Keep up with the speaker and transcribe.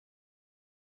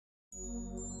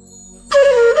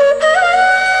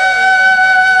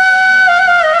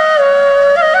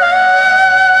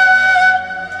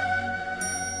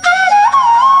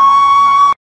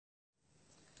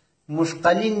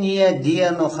مشقلين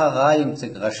ديانو خغايم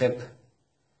تك غشب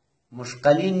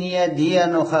مشقلين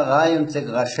ديانو خغايم تك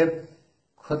غشب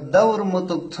خود دور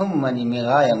متكتم مني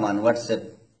مغايا من واتساب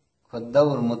خود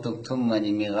دور متكتم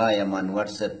مني مغايا من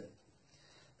واتساب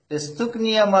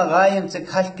استكنيا مغايم تك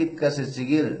حلقت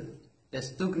كسجير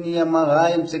استكنيا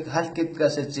مغايم تك حلقت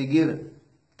كسجير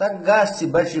تک گارسی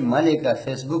بشی ملکا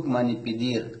فیسبوک منی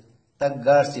پیدیر تک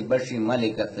گارسی بشی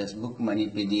ملکا فیسبوک منی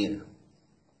پیدیر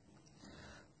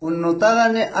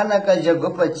उन्नुतागाने अनका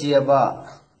जगुपचियबा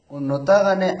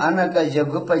उन्नुतागाने अनका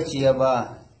जगुपचियबा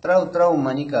त्रौ त्रौ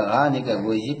मनिका गाने का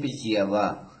गोजी पिचियबा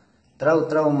त्रौ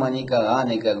त्रौ मनिका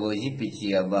गाने का गोजी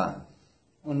पिचियबा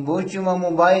उन बोचुमा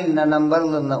मोबाइल न नंबर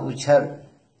न उछर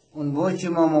उन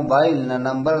बोचुमा मोबाइल न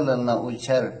नंबर न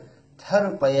उछर थर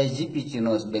पया जी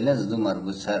पिचिनोस बैलेंस दुमर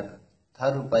गुसर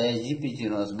थर पया जी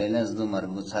पिचिनोस बैलेंस दुमर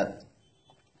गुसर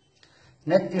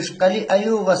नेट इश्कली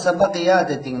अयु व सबक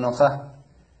याद तिंगनोखा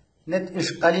नेट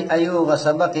इश्कली अयो व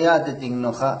सबक याद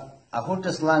तिंगनोखा अहुट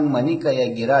स्लांग मनी का या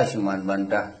गिरा शुमान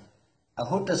बनता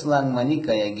अहुट स्लांग मनी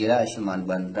का या गिरा शुमान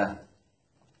बनता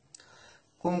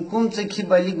कुमकुम से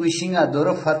खिबली गुशिंगा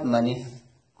दोरफत मनी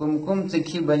कुमकुम से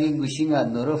खिबली गुशिंगा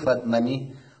दोरफत मनी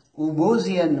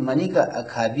उबोजियन मनी का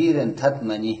अखाबीरन थत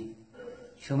मनी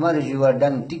शुमर जुआ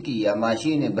डंग टिकी या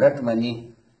माशीन ब्रट मनी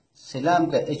सलाम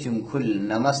का एचुम खुल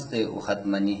नमस्ते उखत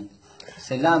मनी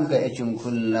सलाम का एचुम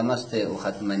खुल नमस्ते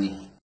उखत मनी।